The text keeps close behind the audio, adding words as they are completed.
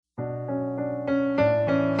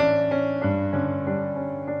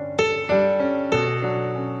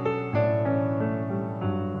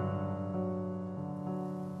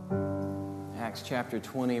Acts chapter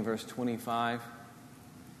 20, verse 25.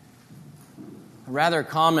 Rather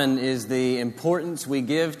common is the importance we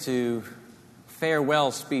give to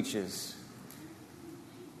farewell speeches.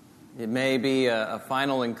 It may be a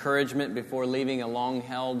final encouragement before leaving a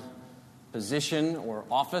long-held position or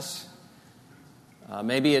office.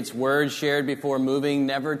 Maybe it's words shared before moving,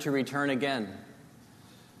 never to return again.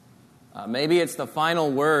 Maybe it's the final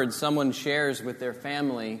words someone shares with their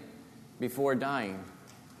family before dying.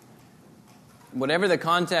 Whatever the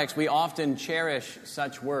context, we often cherish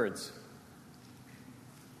such words.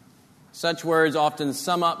 Such words often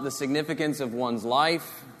sum up the significance of one's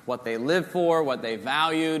life, what they lived for, what they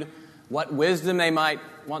valued, what wisdom they might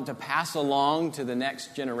want to pass along to the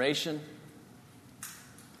next generation.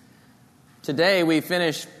 Today we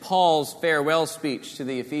finish Paul's farewell speech to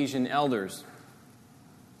the Ephesian elders,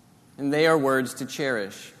 and they are words to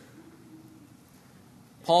cherish.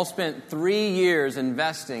 Paul spent 3 years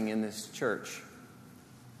investing in this church.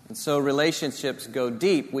 And so relationships go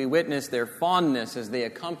deep. We witness their fondness as they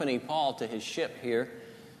accompany Paul to his ship here.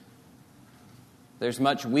 There's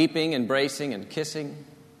much weeping, embracing, and kissing.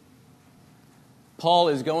 Paul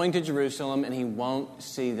is going to Jerusalem and he won't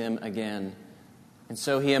see them again. And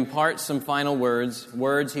so he imparts some final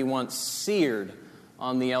words he wants seared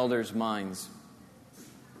on the elders' minds.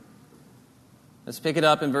 Let's pick it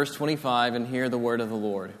up in verse 25 and hear the word of the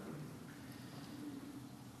Lord.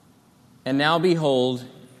 And now behold,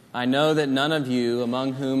 I know that none of you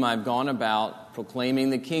among whom I've gone about proclaiming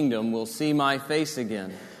the kingdom will see my face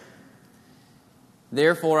again.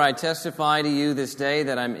 Therefore I testify to you this day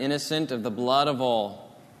that I'm innocent of the blood of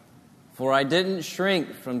all. For I didn't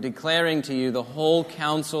shrink from declaring to you the whole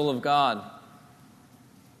counsel of God.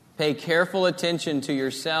 Pay careful attention to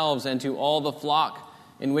yourselves and to all the flock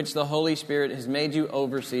in which the Holy Spirit has made you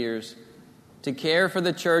overseers, to care for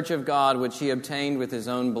the church of God which he obtained with his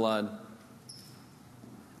own blood.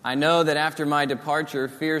 I know that after my departure,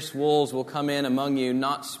 fierce wolves will come in among you,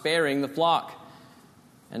 not sparing the flock.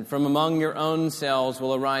 And from among your own selves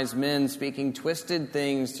will arise men speaking twisted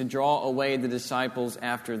things to draw away the disciples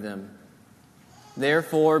after them.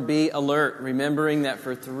 Therefore be alert, remembering that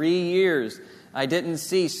for 3 years I didn't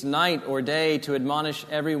cease night or day to admonish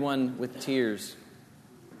everyone with tears.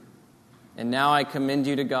 And now I commend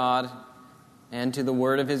you to God and to the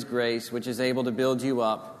word of his grace, which is able to build you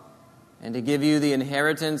up and to give you the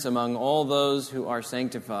inheritance among all those who are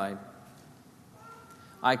sanctified.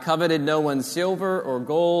 I coveted no one's silver or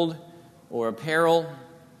gold or apparel.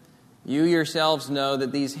 You yourselves know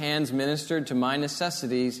that these hands ministered to my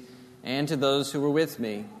necessities and to those who were with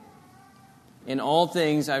me. In all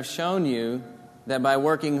things I've shown you that by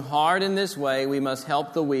working hard in this way we must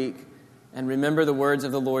help the weak and remember the words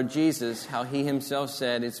of the Lord Jesus, how he himself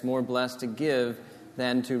said, it's more blessed to give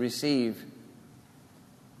than to receive.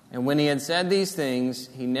 And when he had said these things,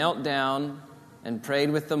 he knelt down and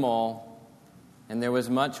prayed with them all, and there was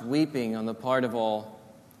much weeping on the part of all.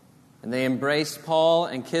 And they embraced Paul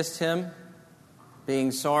and kissed him,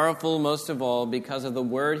 being sorrowful most of all because of the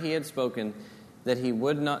word he had spoken, that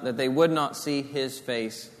they would not see his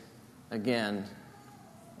face again.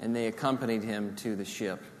 And they accompanied him to the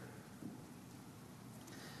ship.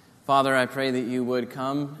 Father, I pray that you would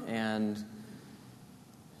come and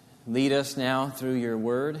lead us now through your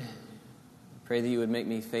word. I pray that you would make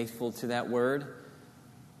me faithful to that word,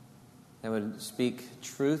 that would speak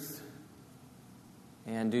truth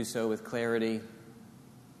and do so with clarity.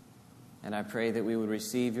 And I pray that we would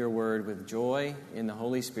receive your word with joy in the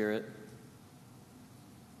Holy Spirit,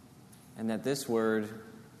 and that this word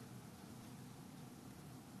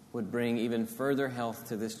would bring even further health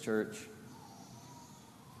to this church,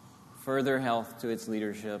 further health to its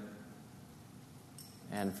leadership,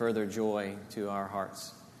 and further joy to our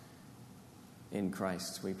hearts. In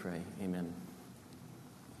Christ we pray. Amen.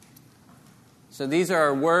 So these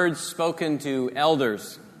are words spoken to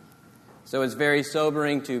elders. So it's very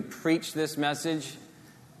sobering to preach this message.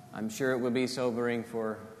 I'm sure it would be sobering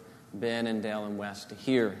for Ben and Dale and Wes to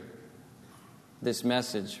hear this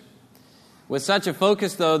message. With such a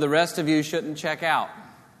focus, though, the rest of you shouldn't check out.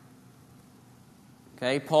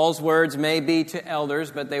 Okay, Paul's words may be to elders,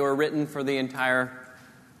 but they were written for the entire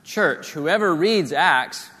church. Whoever reads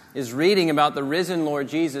Acts is reading about the risen Lord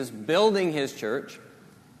Jesus building his church,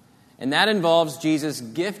 and that involves Jesus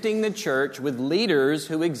gifting the church with leaders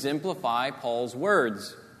who exemplify Paul's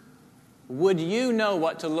words. Would you know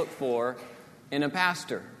what to look for in a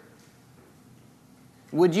pastor?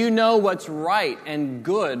 Would you know what's right and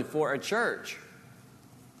good for a church?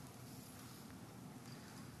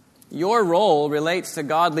 Your role relates to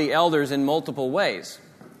godly elders in multiple ways.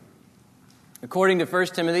 According to 1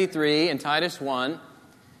 Timothy 3 and Titus 1,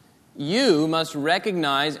 You must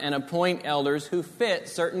recognize and appoint elders who fit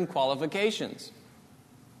certain qualifications.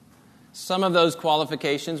 Some of those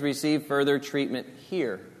qualifications receive further treatment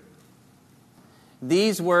here.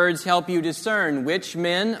 These words help you discern which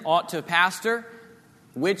men ought to pastor,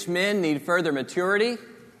 which men need further maturity,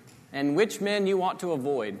 and which men you ought to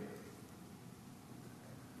avoid.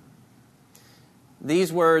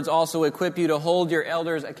 These words also equip you to hold your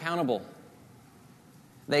elders accountable.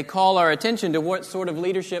 They call our attention to what sort of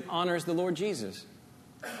leadership honors the Lord Jesus.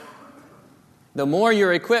 The more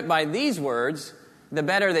you're equipped by these words, the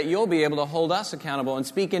better that you'll be able to hold us accountable and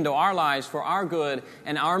speak into our lives for our good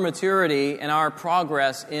and our maturity and our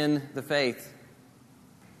progress in the faith.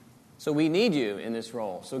 So we need you in this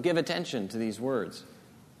role. So give attention to these words.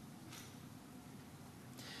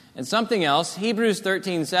 And something else, Hebrews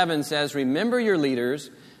 13:7 says, remember your leaders,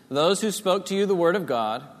 those who spoke to you the word of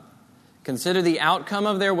God. Consider the outcome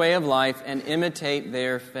of their way of life and imitate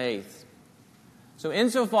their faith. So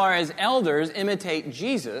insofar as elders imitate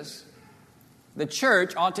Jesus, the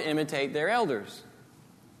church ought to imitate their elders.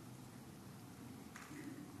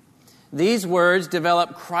 These words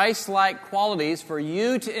develop Christ-like qualities for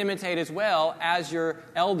you to imitate as well as your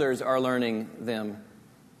elders are learning them.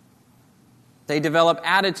 They develop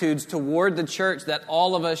attitudes toward the church that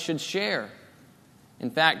all of us should share. In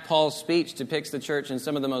fact, Paul's speech depicts the church in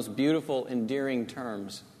some of the most beautiful, endearing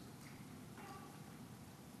terms.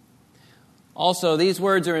 Also, these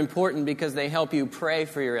words are important because they help you pray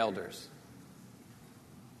for your elders.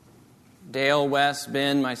 Dale, Wes,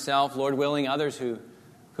 Ben, myself, Lord willing, others who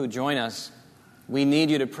join us, we need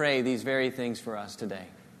you to pray these very things for us today.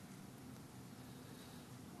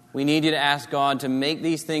 We need you to ask God to make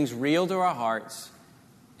these things real to our hearts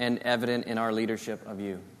and evident in our leadership of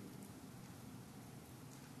you.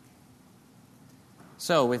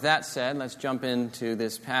 So, with that said, let's jump into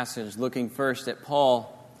this passage, looking first at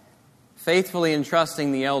Paul faithfully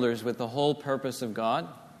entrusting the elders with the whole purpose of God.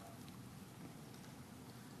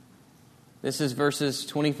 This is verses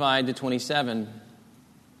 25 to 27.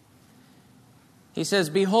 He says,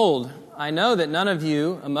 behold, I know that none of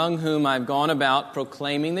you among whom I've gone about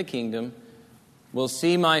proclaiming the kingdom will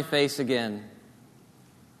see my face again.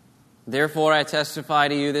 Therefore I testify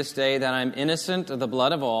to you this day that I'm innocent of the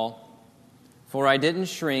blood of all, for I didn't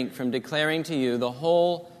shrink from declaring to you the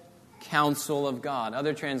whole counsel of God.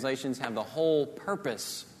 Other translations have the whole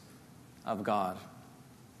purpose of God.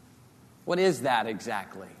 What is that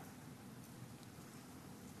exactly?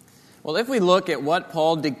 Well, if we look at what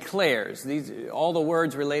Paul declares, all the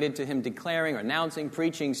words related to him declaring or announcing,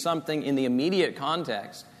 preaching something in the immediate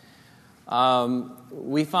context,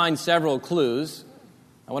 we find several clues.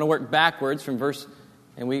 I want to work backwards from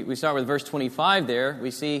we start with verse 25 there. We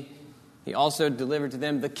see he also delivered to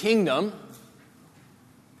them the kingdom.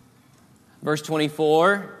 Verse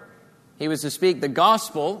 24, he was to speak the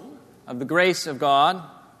gospel of the grace of God.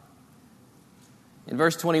 In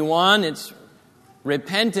verse 21, it's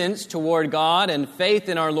repentance toward God and faith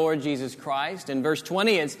in our Lord Jesus Christ. In verse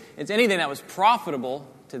 20, it's anything that was profitable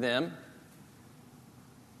to them.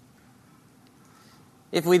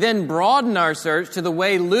 If we then broaden our search to the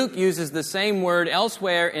way Luke uses the same word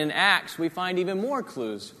elsewhere in Acts, we find even more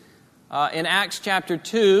clues. In Acts chapter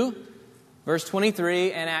 2, verse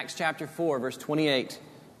 23, and Acts chapter 4, verse 28,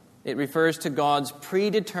 it refers to God's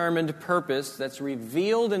predetermined purpose that's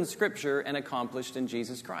revealed in Scripture and accomplished in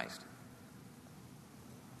Jesus Christ.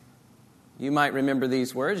 You might remember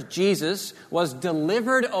these words. Jesus was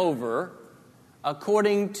delivered over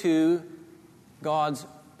according to God's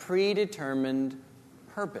predetermined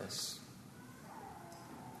purpose.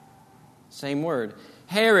 Same word.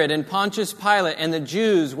 Herod and Pontius Pilate and the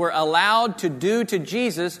Jews were allowed to do to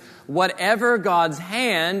Jesus whatever God's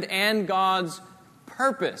hand and God's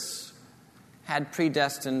purpose had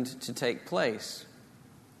predestined to take place.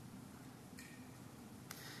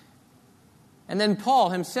 And then Paul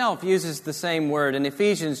himself uses the same word in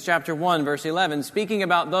Ephesians chapter 1, verse 11. Speaking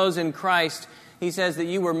about those in Christ, he says that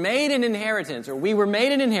you were made an inheritance, or we were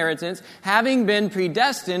made an inheritance, having been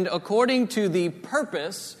predestined according to the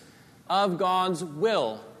purpose of God's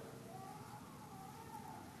will.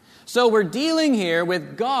 So we're dealing here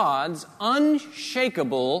with God's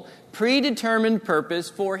unshakable, predetermined purpose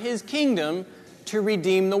for His kingdom to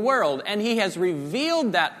redeem the world. And He has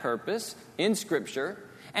revealed that purpose in Scripture,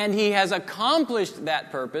 and He has accomplished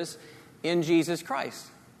that purpose in Jesus Christ.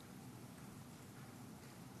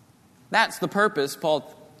 That's the purpose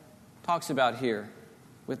Paul talks about here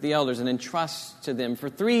with the elders and entrusts to them. For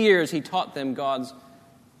 3 years he taught them God's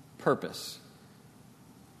purpose.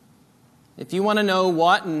 If you want to know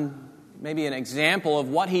what, and maybe an example of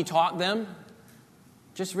what he taught them,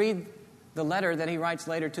 just read the letter that he writes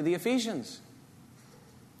later to the Ephesians.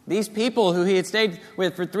 These people who he had stayed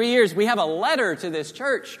with for 3 years, we have a letter to this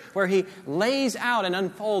church where he lays out and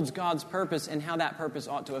unfolds God's purpose and how that purpose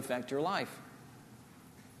ought to affect your life.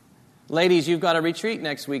 Ladies, you've got a retreat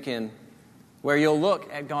next weekend where you'll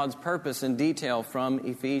look at God's purpose in detail from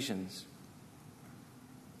Ephesians.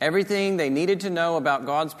 Everything they needed to know about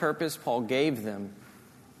God's purpose, Paul gave them.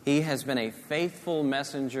 He has been a faithful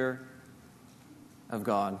messenger of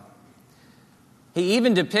God. He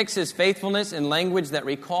even depicts his faithfulness in language that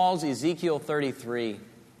recalls Ezekiel 33.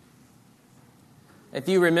 If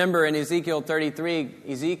you remember in Ezekiel 33,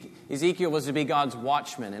 Ezekiel was to be God's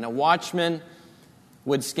watchman, and a watchman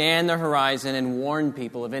would scan the horizon and warn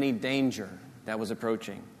people of any danger that was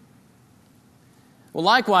approaching. Well,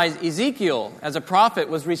 likewise, Ezekiel, as a prophet,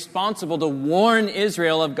 was responsible to warn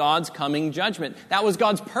Israel of God's coming judgment. That was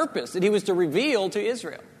God's purpose, that he was to reveal to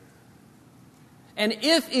Israel. And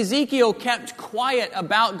if Ezekiel kept quiet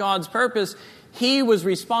about God's purpose, he was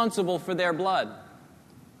responsible for their blood.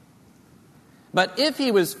 But if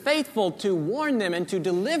he was faithful to warn them and to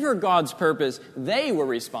deliver God's purpose, they were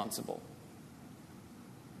responsible.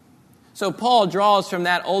 So Paul draws from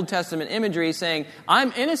that Old Testament imagery saying,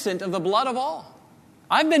 I'm innocent of the blood of all.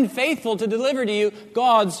 I've been faithful to deliver to you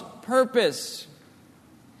God's purpose.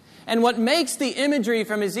 And what makes the imagery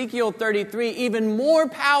from Ezekiel 33 even more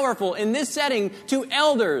powerful in this setting to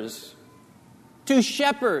elders, to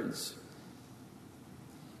shepherds,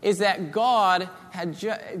 is that God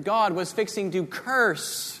was fixing to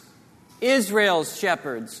curse Israel's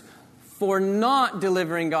shepherds for not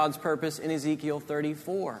delivering God's purpose in Ezekiel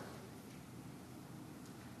 34.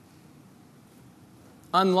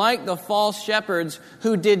 Unlike the false shepherds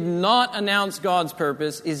who did not announce God's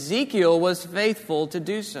purpose, Ezekiel was faithful to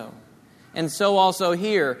do so. And so also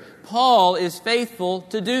here, Paul is faithful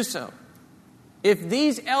to do so. If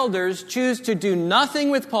these elders choose to do nothing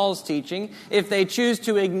with Paul's teaching, if they choose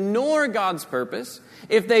to ignore God's purpose,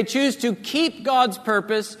 if they choose to keep God's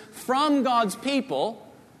purpose from God's people,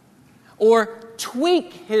 or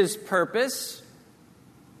tweak his purpose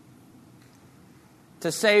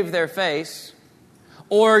to save their face,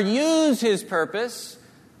 or use his purpose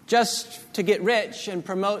just to get rich and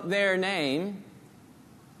promote their name,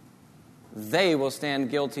 they will stand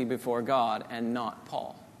guilty before God and not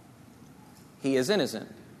Paul. He is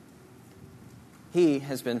innocent. He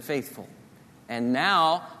has been faithful. And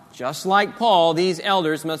now, just like Paul, these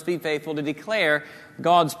elders must be faithful to declare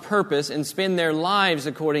God's purpose and spend their lives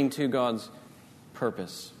according to God's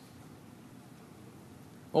purpose.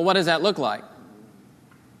 Well, what does that look like?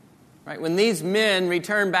 Right, when these men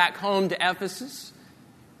return back home to Ephesus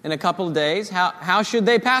in a couple of days, how should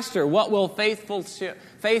they pastor? What will faithful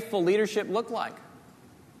leadership look like?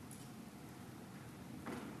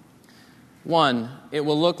 1, it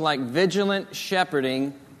will look like vigilant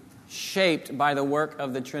shepherding shaped by the work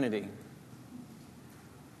of the Trinity.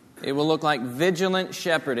 It will look like vigilant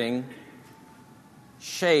shepherding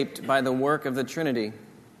shaped by the work of the Trinity.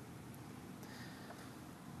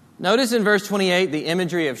 Notice in verse 28 the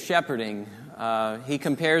imagery of shepherding. He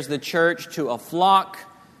compares the church to a flock.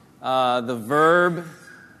 The verb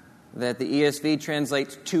that the ESV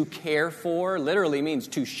translates to care for literally means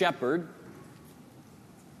to shepherd.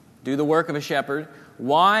 Do the work of a shepherd.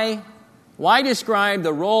 Why describe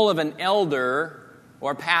the role of an elder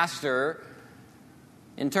or pastor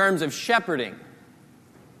in terms of shepherding?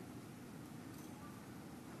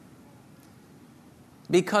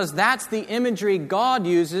 Because that's the imagery God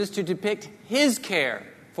uses to depict his care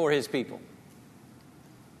for his people.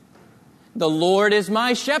 The Lord is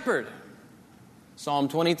my shepherd. Psalm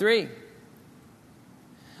 23.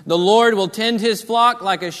 The Lord will tend his flock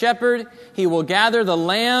like a shepherd. He will gather the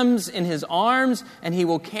lambs in his arms, and he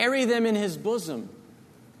will carry them in his bosom.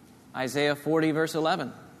 Isaiah 40, verse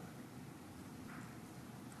 11.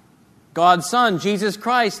 God's Son, Jesus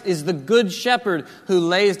Christ, is the good shepherd who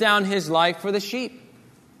lays down his life for the sheep.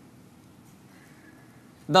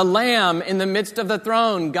 The Lamb in the midst of the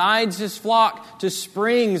throne guides his flock to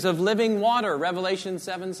springs of living water, Revelation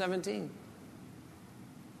 7:17.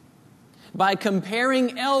 By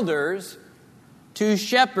comparing elders to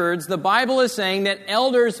shepherds, the Bible is saying that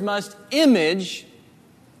elders must image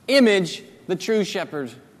the true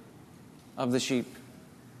shepherd of the sheep,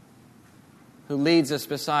 who leads us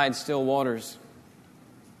beside still waters.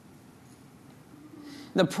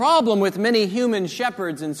 The problem with many human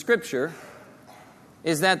shepherds in Scripture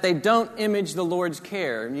is that they don't image the Lord's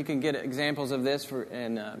care. And you can get examples of this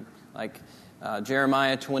in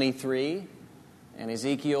Jeremiah 23 and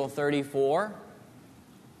Ezekiel 34.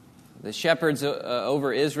 The shepherds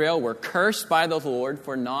over Israel were cursed by the Lord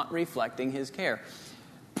for not reflecting his care.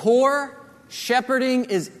 Poor, shepherding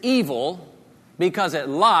is evil because it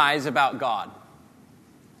lies about God.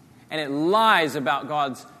 And it lies about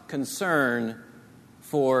God's concern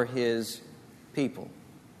for His people.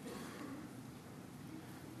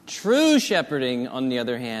 True shepherding, on the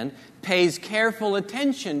other hand, pays careful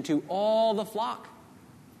attention to all the flock.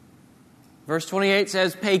 Verse 28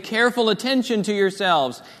 says, pay careful attention to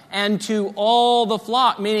yourselves and to all the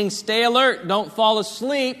flock, meaning stay alert. Don't fall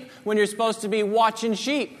asleep when you're supposed to be watching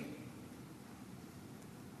sheep.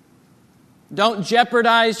 Don't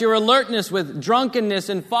jeopardize your alertness with drunkenness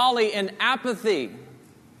and folly and apathy.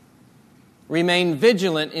 Remain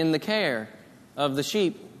vigilant in the care of the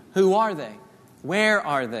sheep. Who are they? Where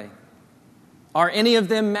are they? Are any of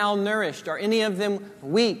them malnourished? Are any of them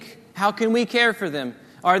weak? How can we care for them?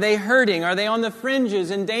 Are they hurting? Are they on the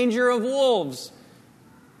fringes in danger of wolves?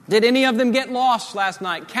 Did any of them get lost last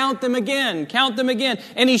night? Count them again. Count them again.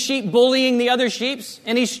 Any sheep bullying the other sheep?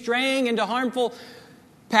 Any straying into harmful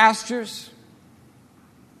pastures?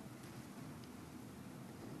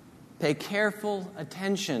 Pay careful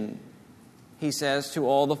attention, he says, to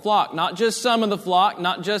all the flock. Not just some of the flock,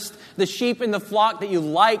 not just the sheep in the flock that you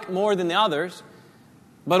like more than the others,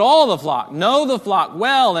 but all the flock. Know the flock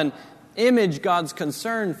well and image God's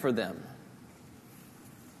concern for them.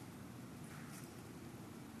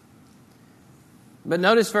 But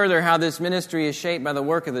notice further how this ministry is shaped by the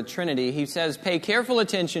work of the Trinity. He says, pay careful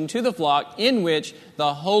attention to the flock in which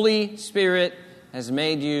the Holy Spirit has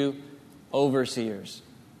made you overseers.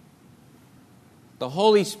 The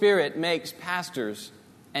Holy Spirit makes pastors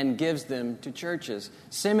and gives them to churches.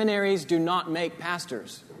 Seminaries do not make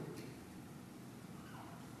pastors.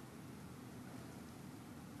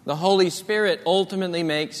 The Holy Spirit ultimately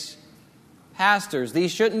makes pastors.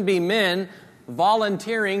 These shouldn't be men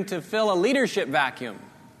volunteering to fill a leadership vacuum.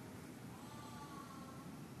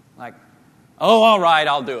 Like, oh, all right,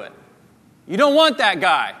 I'll do it. You don't want that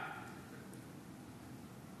guy.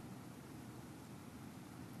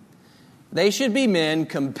 They should be men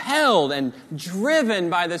compelled and driven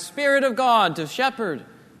by the Spirit of God to shepherd.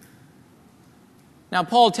 Now,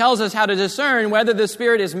 Paul tells us how to discern whether the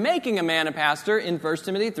Spirit is making a man a pastor in 1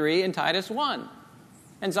 Timothy 3 and Titus 1.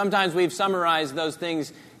 And sometimes we've summarized those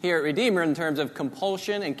things here at Redeemer in terms of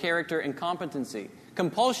compulsion and character and competency.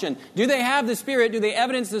 Compulsion. Do they have the Spirit? Do they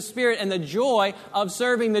evidence the Spirit and the joy of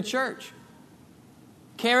serving the church?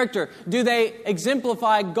 Character. Do they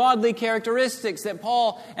exemplify godly characteristics that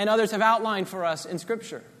Paul and others have outlined for us in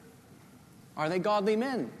Scripture? Are they godly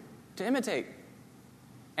men to imitate?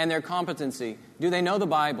 And their competency. Do they know the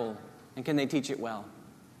Bible and can they teach it well?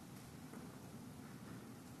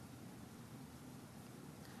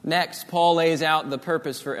 Next, Paul lays out the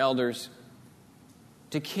purpose for elders: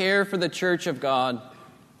 to care for the church of God.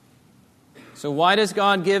 So why does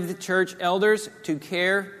God give the church elders? To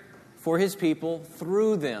care for His people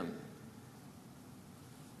through them.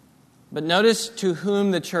 But notice to whom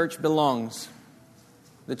the church belongs.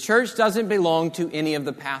 The church doesn't belong to any of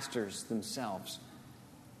the pastors themselves.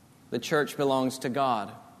 The church belongs to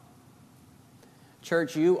God.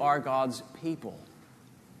 Church, you are God's people.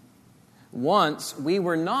 Once we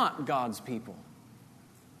were not God's people.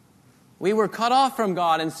 We were cut off from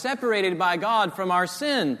God and separated by God from our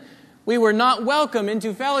sin. We were not welcome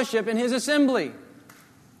into fellowship in His assembly.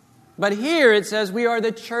 But here it says we are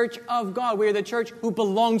the church of God. We are the church who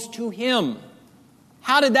belongs to Him.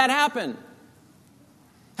 How did that happen?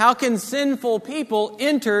 How can sinful people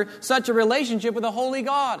enter such a relationship with a holy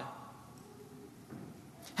God?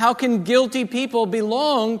 How can guilty people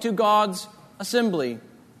belong to God's assembly?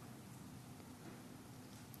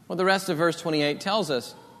 Well, the rest of verse 28 tells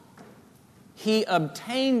us, He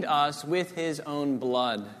obtained us with His own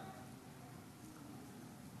blood.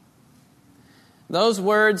 Those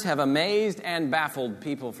words have amazed and baffled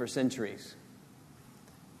people for centuries.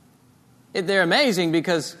 They're amazing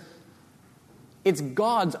because it's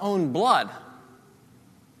God's own blood.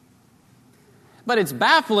 But it's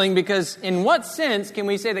baffling because in what sense can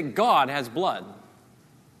we say that God has blood?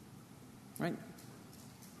 Right?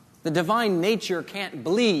 The divine nature can't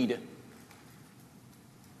bleed.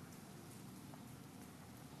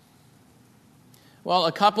 Well,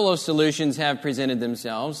 a couple of solutions have presented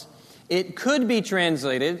themselves. It could be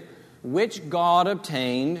translated, which God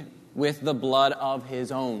obtained with the blood of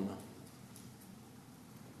His own.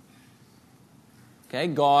 Okay,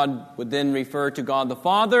 God would then refer to God the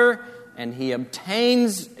Father, and He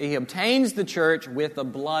obtains the church with the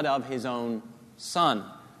blood of His own Son.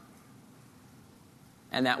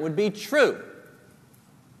 And that would be true.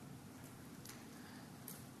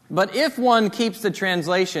 But if one keeps the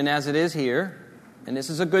translation as it is here, and this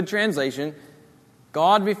is a good translation,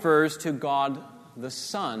 God refers to God the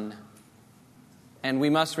Son And we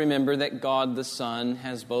must remember that God the Son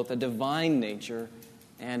has both a divine nature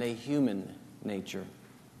and a human nature.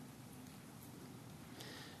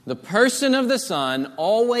 The person of the Son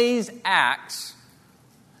always acts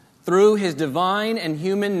through his divine and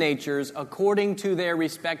human natures according to their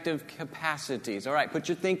respective capacities. All right, put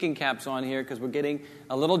your thinking caps on here because we're getting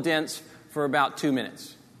a little dense for about 2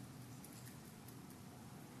 minutes.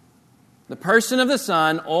 The person of the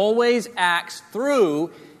Son always acts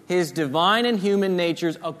through his divine and human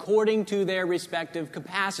natures according to their respective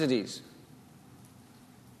capacities.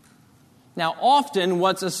 Now, often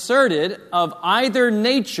what's asserted of either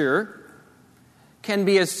nature can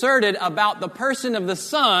be asserted about the person of the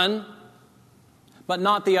Son, but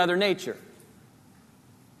not the other nature.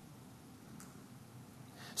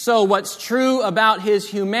 So what's true about his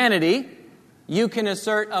humanity, you can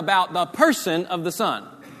assert about the person of the Son.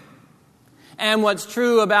 And what's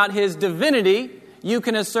true about his divinity, you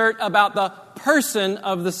can assert about the person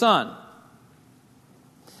of the Son.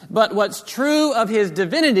 But what's true of his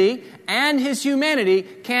divinity and his humanity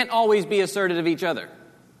can't always be asserted of each other.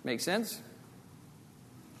 Make sense?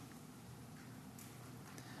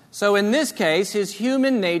 So in this case, his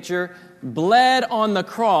human nature bled on the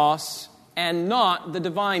cross and not the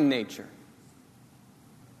divine nature.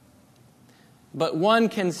 But one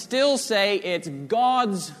can still say it's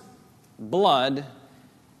God's blood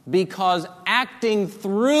because acting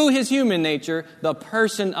through his human nature, the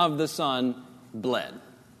person of the Son bled.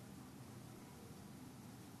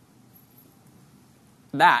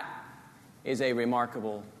 That is a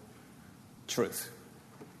remarkable truth.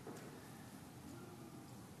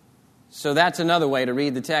 So that's another way to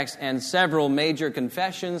read the text, and several major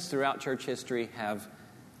confessions throughout church history have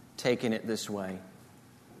taken it this way.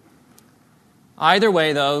 Either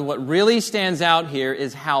way, though, what really stands out here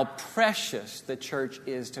is how precious the church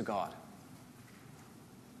is to God.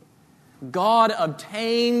 God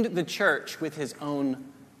obtained the church with his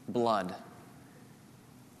own blood.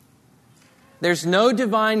 There's no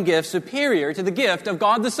divine gift superior to the gift of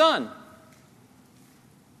God the Son.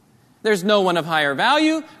 There's no one of higher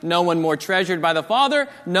value, no one more treasured by the Father,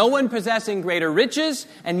 no one possessing greater riches,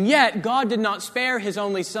 and yet God did not spare his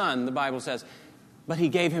only Son, the Bible says, but he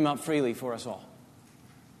gave him up freely for us all.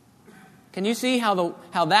 Can you see how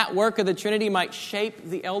that work of the Trinity might shape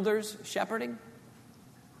the elders' shepherding?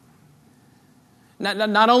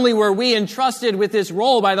 Not only were we entrusted with this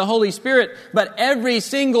role by the Holy Spirit, but every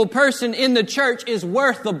single person in the church is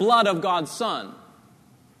worth the blood of God's Son.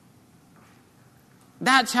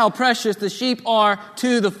 That's how precious the sheep are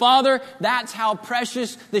to the Father. That's how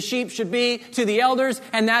precious the sheep should be to the elders.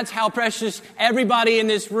 And that's how precious everybody in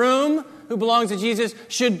this room who belongs to Jesus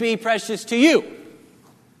should be precious to you.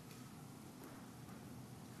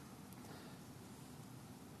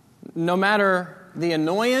 No matter the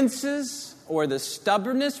annoyances or the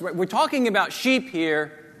stubbornness, we're talking about sheep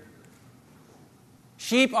here.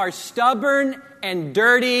 Sheep are stubborn and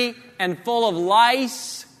dirty and full of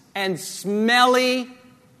lice and smelly.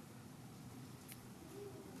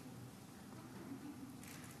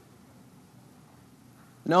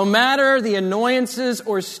 No matter the annoyances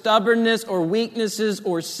or stubbornness or weaknesses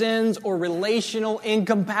or sins or relational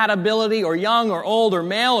incompatibility or young or old or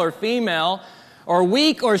male or female or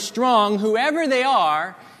weak or strong, whoever they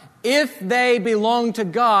are, if they belong to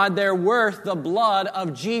God, they're worth the blood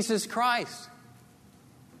of Jesus Christ.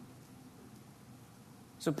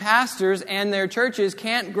 So pastors and their churches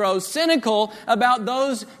can't grow cynical about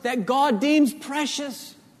those that God deems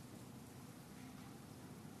precious.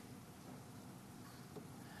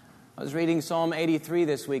 I was reading Psalm 83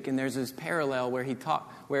 this week, and there's this parallel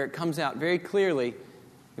where it comes out very clearly.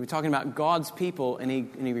 He was talking about God's people, and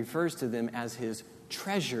he refers to them as his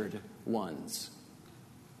treasured ones.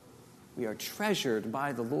 We are treasured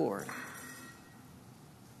by the Lord.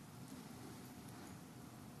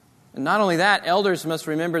 And not only that, elders must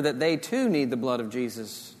remember that they too need the blood of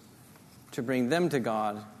Jesus to bring them to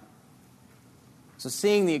God. So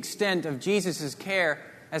seeing the extent of Jesus' care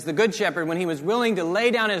as the Good Shepherd when he was willing to lay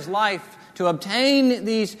down his life to obtain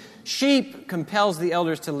these sheep compels the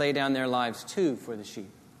elders to lay down their lives too for the sheep.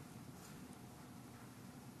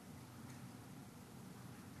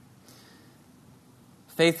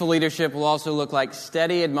 Faithful leadership will also look like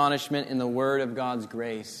steady admonishment in the Word of God's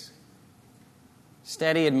grace.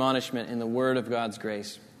 Steady admonishment in the Word of God's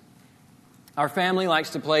grace. Our family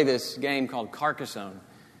likes to play this game called Carcassonne.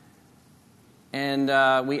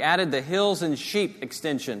 And we added the hills and sheep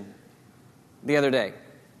extension the other day.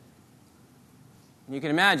 You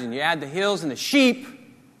can imagine, you add the hills and the sheep,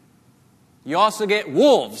 you also get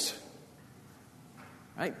wolves.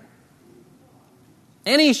 Right?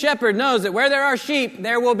 Any shepherd knows that where there are sheep,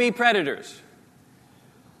 there will be predators.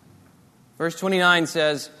 Verse 29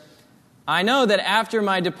 says, I know that after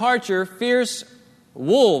my departure, fierce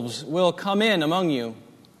wolves will come in among you,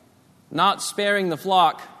 not sparing the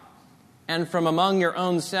flock. And from among your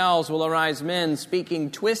own selves will arise men speaking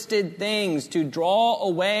twisted things to draw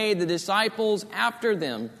away the disciples after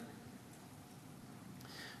them.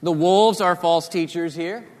 The wolves are false teachers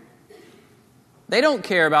here. They don't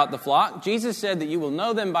care about the flock. Jesus said that you will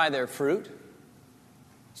know them by their fruit.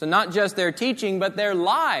 So not just their teaching, but their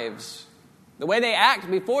lives. The way they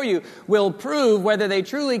act before you will prove whether they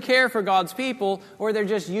truly care for God's people or they're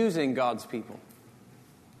just using God's people.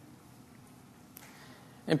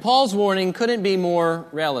 And Paul's warning couldn't be more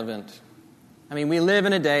relevant. I mean, we live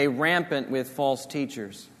in a day rampant with false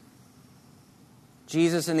teachers.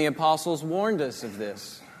 Jesus and the apostles warned us of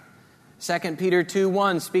this. 2 Peter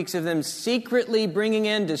 2:1 speaks of them secretly bringing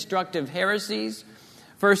in destructive heresies.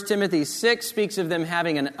 1 Timothy 6 speaks of them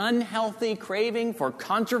having an unhealthy craving for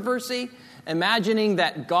controversy, imagining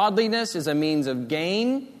that godliness is a means of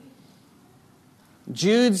gain.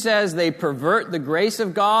 Jude says they pervert the grace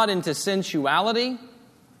of God into sensuality.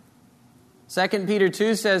 2 Peter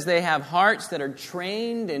 2 says they have hearts that are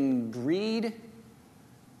trained in greed.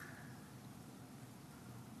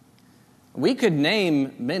 We could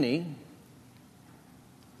name many.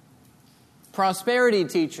 Prosperity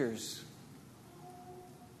teachers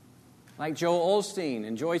like Joel Osteen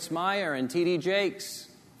and Joyce Meyer and T.D. Jakes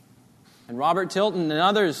and Robert Tilton and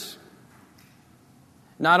others.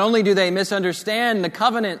 Not only do they misunderstand the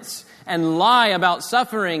covenants and lie about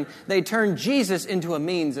suffering, they turn Jesus into a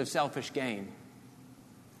means of selfish gain.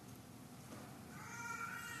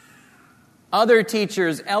 Other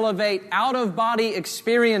teachers elevate out-of-body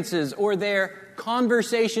experiences or their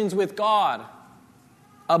conversations with God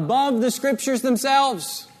above the Scriptures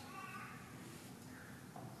themselves.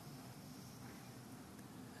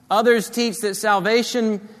 Others teach that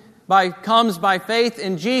salvation comes by faith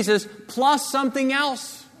in Jesus plus something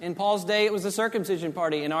else. In Paul's day, it was the circumcision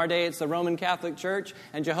party. In our day, it's the Roman Catholic Church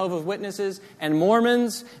and Jehovah's Witnesses and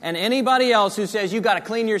Mormons and anybody else who says you've got to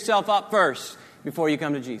clean yourself up first before you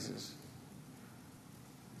come to Jesus.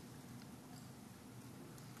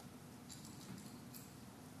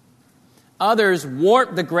 Others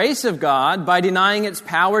warp the grace of God by denying its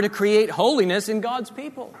power to create holiness in God's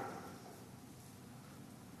people.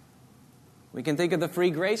 We can think of the free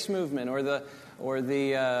grace movement or the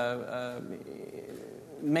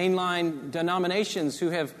mainline denominations who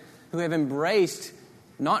have embraced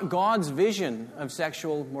not God's vision of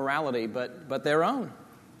sexual morality, but their own.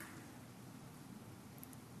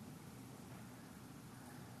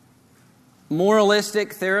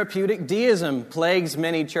 Moralistic therapeutic deism plagues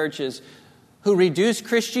many churches who reduce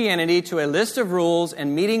Christianity to a list of rules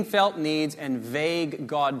and meeting felt needs and vague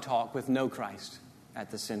God talk with no Christ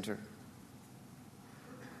at the center.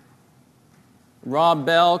 Rob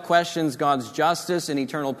Bell questions God's justice and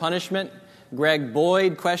eternal punishment. Greg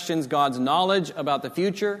Boyd questions God's knowledge about the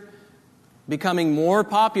future. Becoming more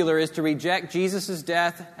popular is to reject Jesus'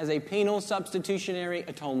 death as a penal substitutionary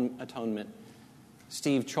atonement.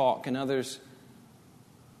 Steve Chalk and others.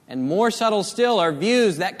 And more subtle still are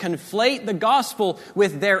views that conflate the gospel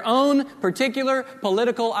with their own particular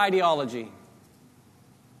political ideology.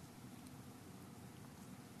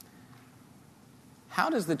 How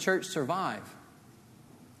does the church survive?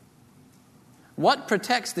 What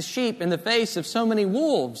protects the sheep in the face of so many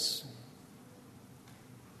wolves?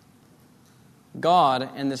 God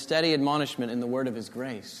and the steady admonishment in the word of His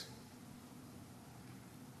grace.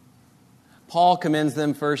 Paul commends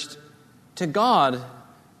them first to God.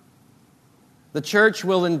 The church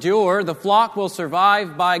will endure, the flock will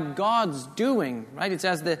survive by God's doing. Right? It's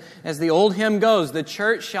as the old hymn goes, the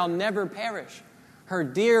church shall never perish. Her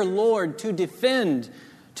dear Lord to defend,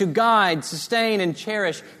 to guide, sustain, and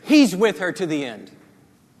cherish. He's with her to the end.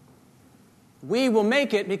 We will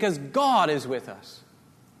make it because God is with us.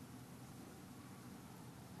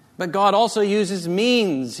 But God also uses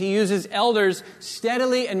means. He uses elders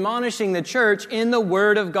steadily admonishing the church in the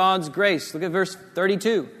word of God's grace. Look at verse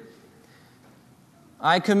 32.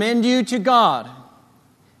 I commend you to God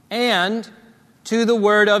and to the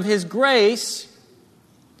word of His grace,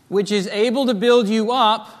 which is able to build you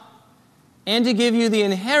up and to give you the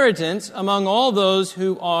inheritance among all those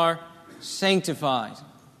who are sanctified.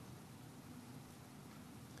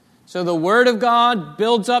 So the Word of God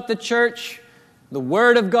builds up the church. The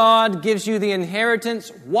Word of God gives you the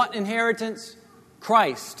inheritance. What inheritance?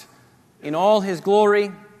 Christ in all His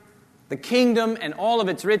glory, the kingdom and all of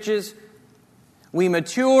its riches. We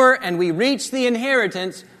mature and we reach the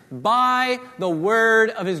inheritance by the word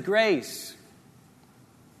of His grace.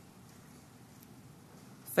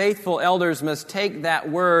 Faithful elders must take that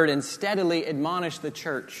word and steadily admonish the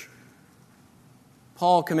church.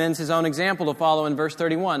 Paul commends his own example to follow in verse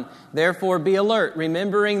 31. Therefore be alert,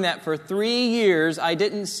 remembering that for 3 years I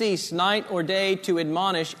didn't cease night or day to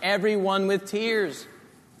admonish everyone with tears.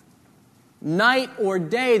 Night or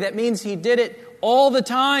day, that means he did it all the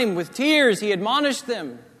time with tears. He admonished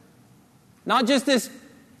them. Not just this,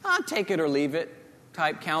 take it or leave it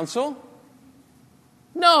type counsel.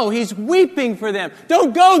 No, he's weeping for them.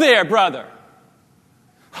 Don't go there, brother.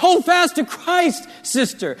 Hold fast to Christ,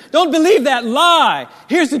 sister. Don't believe that lie.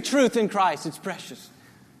 Here's the truth in Christ. It's precious.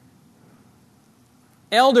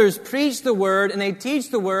 Elders preach the word and they teach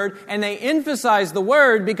the word and they emphasize the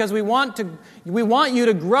word because we want you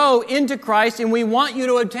to grow into Christ and we want you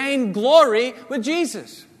to attain glory with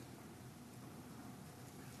Jesus.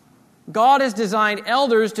 God has designed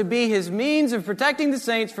elders to be His means of protecting the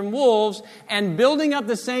saints from wolves and building up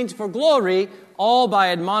the saints for glory, all by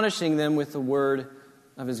admonishing them with the word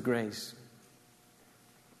of His grace.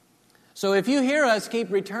 So if you hear us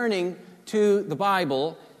keep returning to the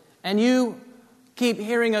Bible and you keep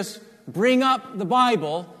hearing us bring up the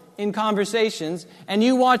Bible in conversations and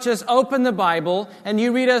you watch us open the Bible and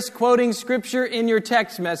you read us quoting Scripture in your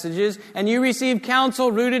text messages and you receive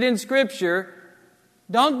counsel rooted in Scripture,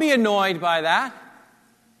 don't be annoyed by that.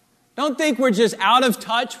 Don't think we're just out of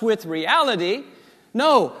touch with reality.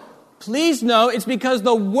 No, please know it's because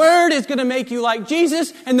the Word is going to make you like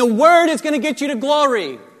Jesus and the Word is going to get you to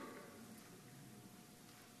glory.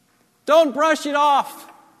 Don't brush it off.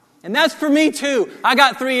 And that's for me too. I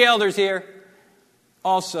got 3 elders here.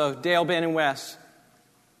 Also, Dale, Ben, and Wes.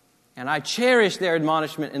 And I cherish their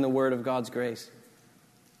admonishment in the Word of God's grace.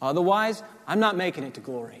 Otherwise, I'm not making it to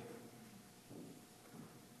glory.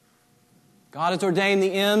 God has ordained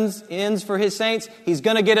the ends for His saints. He's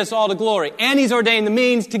going to get us all to glory. And He's ordained the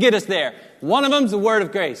means to get us there. One of them is the Word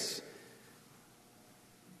of grace.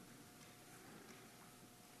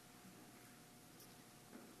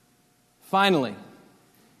 Finally,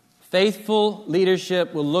 faithful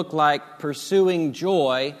leadership will look like pursuing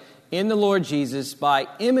joy in the Lord Jesus by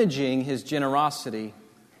imaging His generosity,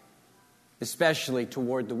 especially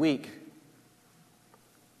toward the weak.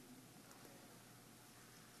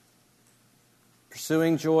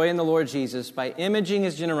 Pursuing joy in the Lord Jesus by imaging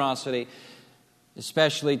His generosity,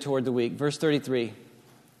 especially toward the weak. Verse 33.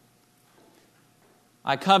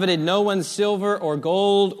 I coveted no one's silver or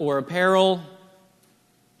gold or apparel.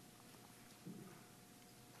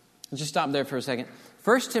 Let's just stop there for a second.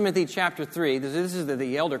 1 Timothy chapter 3, this is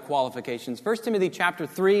the elder qualifications. 1 Timothy chapter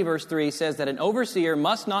 3, verse 3 says that an overseer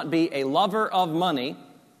must not be a lover of money.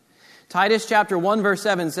 Titus chapter 1, verse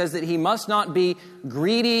 7 says that he must not be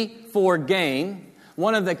greedy for gain.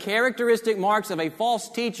 One of the characteristic marks of a false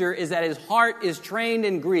teacher is that his heart is trained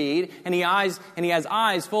in greed and he has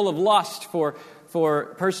eyes full of lust for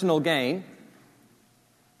personal gain.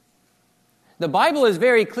 The Bible is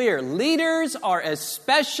very clear. Leaders are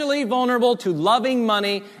especially vulnerable to loving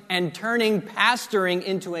money and turning pastoring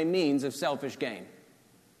into a means of selfish gain.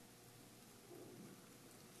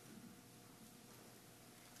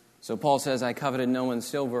 So Paul says, I coveted no one's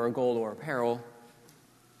silver or gold or apparel.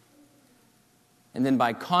 And then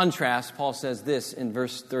by contrast, Paul says this in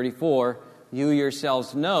verse 34, you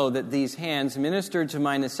yourselves know that these hands ministered to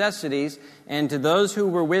my necessities and to those who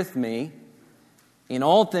were with me. In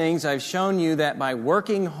all things, I've shown you that by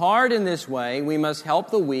working hard in this way, we must help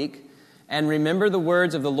the weak and remember the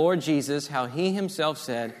words of the Lord Jesus, how He Himself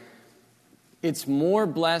said, it's more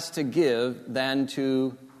blessed to give than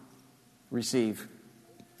to receive.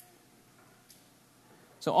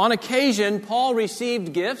 So on occasion, Paul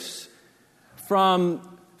received gifts from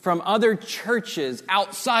other churches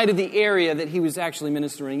outside of the area that he was actually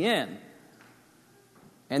ministering in.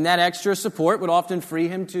 And that extra support would often free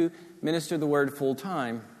him to minister the word full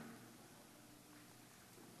time.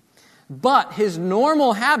 But his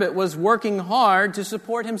normal habit was working hard to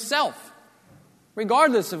support himself,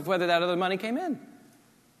 regardless of whether that other money came in.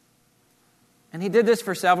 And he did this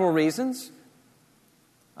for several reasons.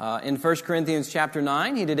 In 1 Corinthians chapter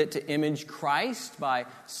 9, he did it to image Christ by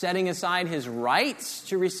setting aside his rights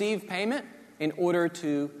to receive payment in order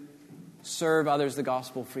to serve others the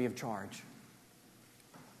gospel free of charge.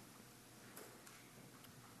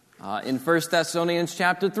 In 1 Thessalonians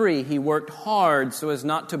chapter 3, he worked hard so as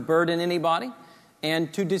not to burden anybody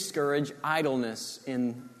and to discourage idleness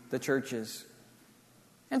in the churches.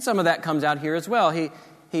 And some of that comes out here as well.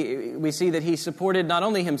 We see that he supported not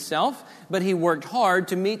only himself, but he worked hard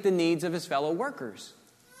to meet the needs of his fellow workers.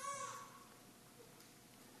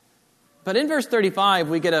 But in verse 35,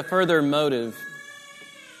 we get a further motive.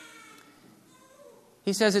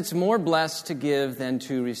 He says it's more blessed to give than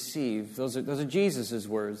to receive. Those are Jesus'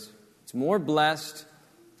 words. It's more blessed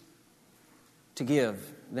to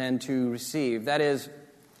give than to receive. That is,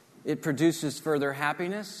 it produces further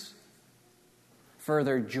happiness,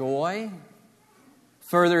 further joy,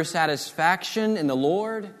 further satisfaction in the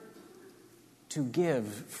Lord to give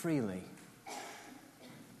freely.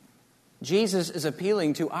 Jesus is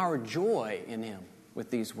appealing to our joy in Him with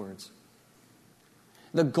these words.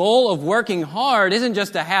 The goal of working hard isn't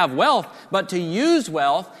just to have wealth, but to use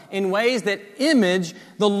wealth in ways that image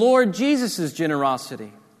the Lord Jesus'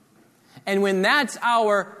 generosity. And when that's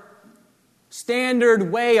our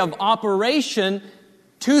standard way of operation,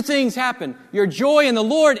 two things happen. Your joy in the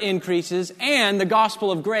Lord increases, and the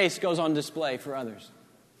gospel of grace goes on display for others.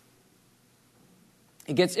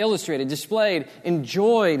 It gets illustrated, displayed,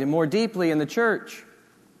 enjoyed more deeply in the church.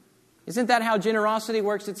 Isn't that how generosity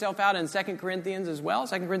works itself out in 2 Corinthians as well?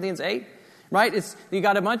 2 Corinthians 8, right? You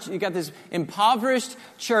got this impoverished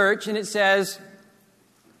church, and it says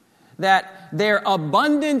that their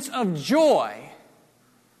abundance of joy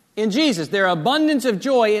in Jesus, their abundance of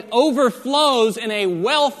joy, it overflows in a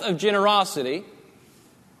wealth of generosity.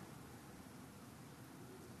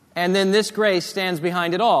 And then this grace stands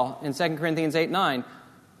behind it all in 2 Corinthians 8:9.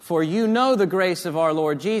 For you know the grace of our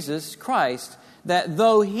Lord Jesus Christ, that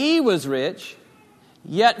though He was rich,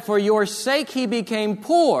 yet for your sake He became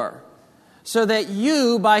poor, so that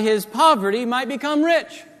you by His poverty might become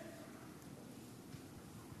rich.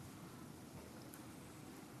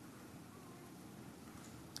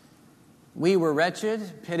 We were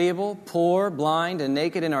wretched, pitiable, poor, blind, and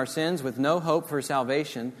naked in our sins with no hope for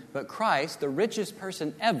salvation. But Christ, the richest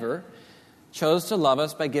person ever, chose to love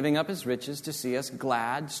us by giving up His riches to see us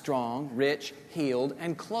glad, strong, rich, healed,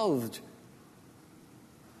 and clothed.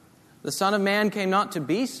 The Son of Man came not to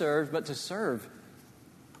be served, but to serve,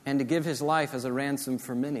 and to give His life as a ransom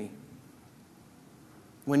for many.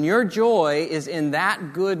 When your joy is in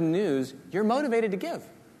that good news, you're motivated to give.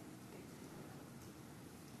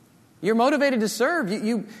 You're motivated to serve.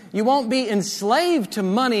 You won't be enslaved to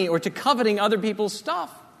money or to coveting other people's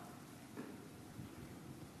stuff.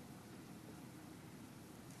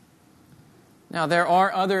 Now, there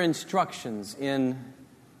are other instructions that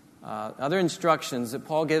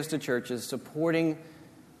Paul gives to churches to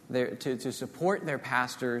support their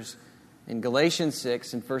pastors in Galatians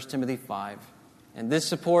 6 and 1 Timothy 5. And this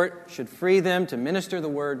support should free them to minister the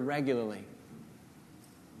word regularly.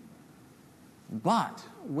 But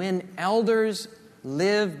when elders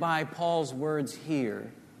live by Paul's words here,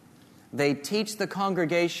 they teach the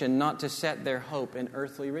congregation not to set their hope in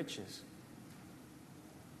earthly riches.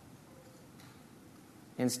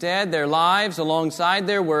 Instead, their lives, alongside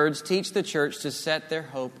their words, teach the church to set their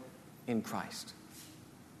hope in Christ.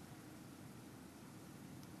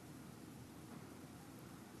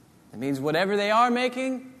 That means whatever they are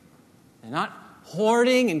making, they're not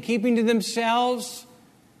hoarding and keeping to themselves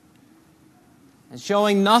and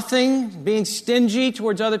showing nothing, being stingy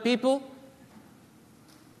towards other people.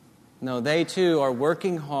 No, they too are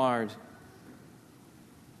working hard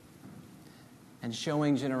and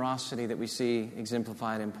showing generosity that we see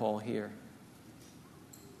exemplified in Paul here.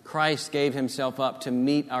 Christ gave Himself up to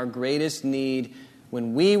meet our greatest need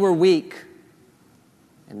when we were weak.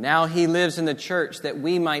 And now He lives in the church that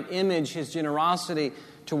we might image His generosity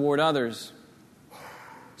toward others.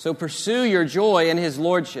 So pursue your joy in His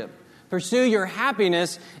lordship. Pursue your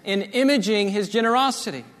happiness in imaging His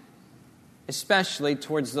generosity, especially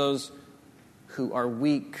towards those who are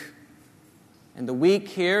weak. And the weak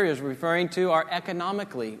here is referring to are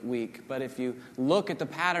economically weak. But if you look at the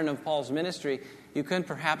pattern of Paul's ministry, you can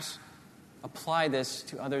perhaps apply this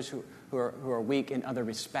to others who are weak in other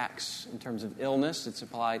respects. In terms of illness, it's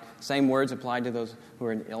applied. Same words applied to those who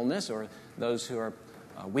are in illness, or those who are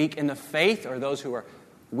weak in the faith, or those who are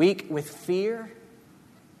weak with fear.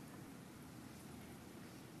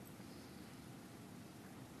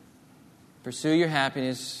 Pursue your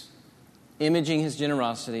happiness, imaging His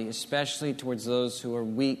generosity, especially towards those who are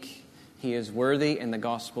weak. He is worthy, and the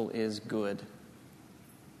gospel is good.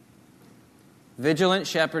 Vigilant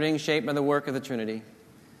shepherding shaped by the work of the Trinity.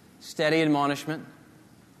 Steady admonishment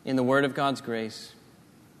in the word of God's grace.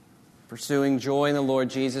 Pursuing joy in the Lord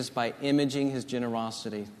Jesus by imaging His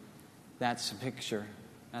generosity. That's a picture.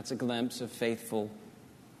 That's a glimpse of faithful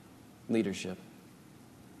leadership.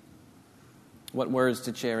 What words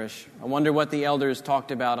to cherish. I wonder what the elders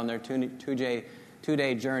talked about on their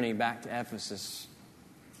two-day journey back to Ephesus.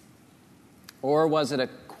 Or was it a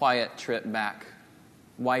quiet trip back,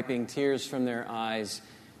 wiping tears from their eyes,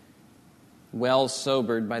 well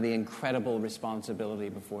sobered by the incredible responsibility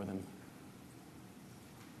before them?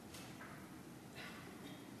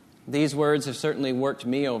 These words have certainly worked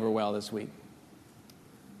me over well this week.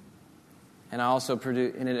 And at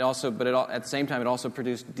the same time, it also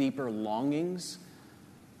produced deeper longings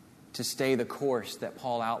to stay the course that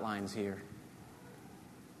Paul outlines here.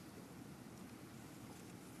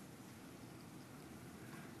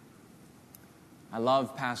 I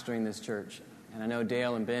love pastoring this church, and I know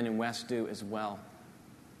Dale and Ben and Wes do as well.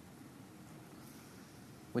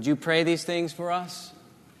 Would you pray these things for us?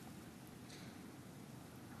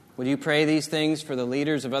 Would you pray these things for the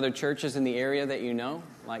leaders of other churches in the area that you know,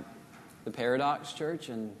 like the Paradox Church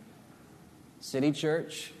and City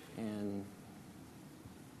Church and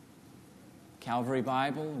Calvary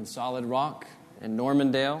Bible and Solid Rock and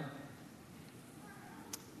Normandale?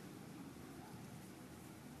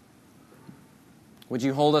 Would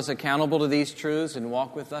you hold us accountable to these truths and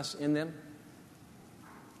walk with us in them?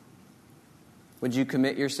 Would you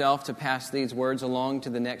commit yourself to pass these words along to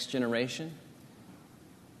the next generation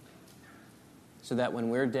so that when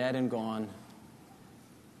we're dead and gone,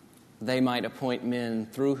 they might appoint men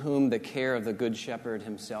through whom the care of the Good Shepherd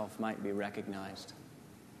himself might be recognized?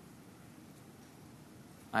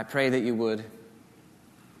 I pray that you would.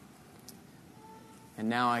 And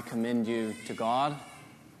now I commend you to God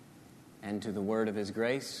and to the word of his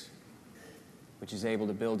grace, which is able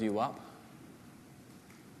to build you up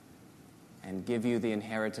and give you the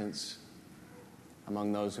inheritance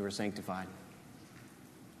among those who are sanctified.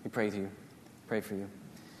 We pray for you.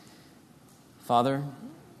 Father,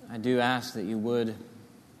 I do ask that you would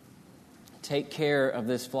take care of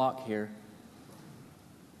this flock here,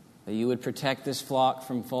 that you would protect this flock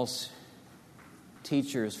from false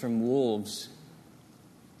teachers, from wolves,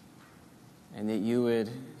 and that you would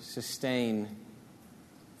sustain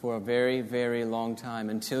for a very, very long time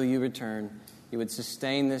until you return. You would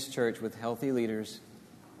sustain this church with healthy leaders.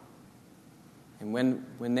 And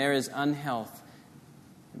when there is unhealth,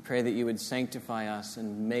 I pray that you would sanctify us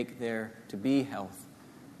and make there to be health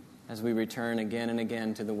as we return again and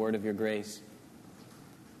again to the word of your grace.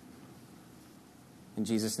 In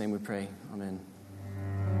Jesus' name we pray. Amen.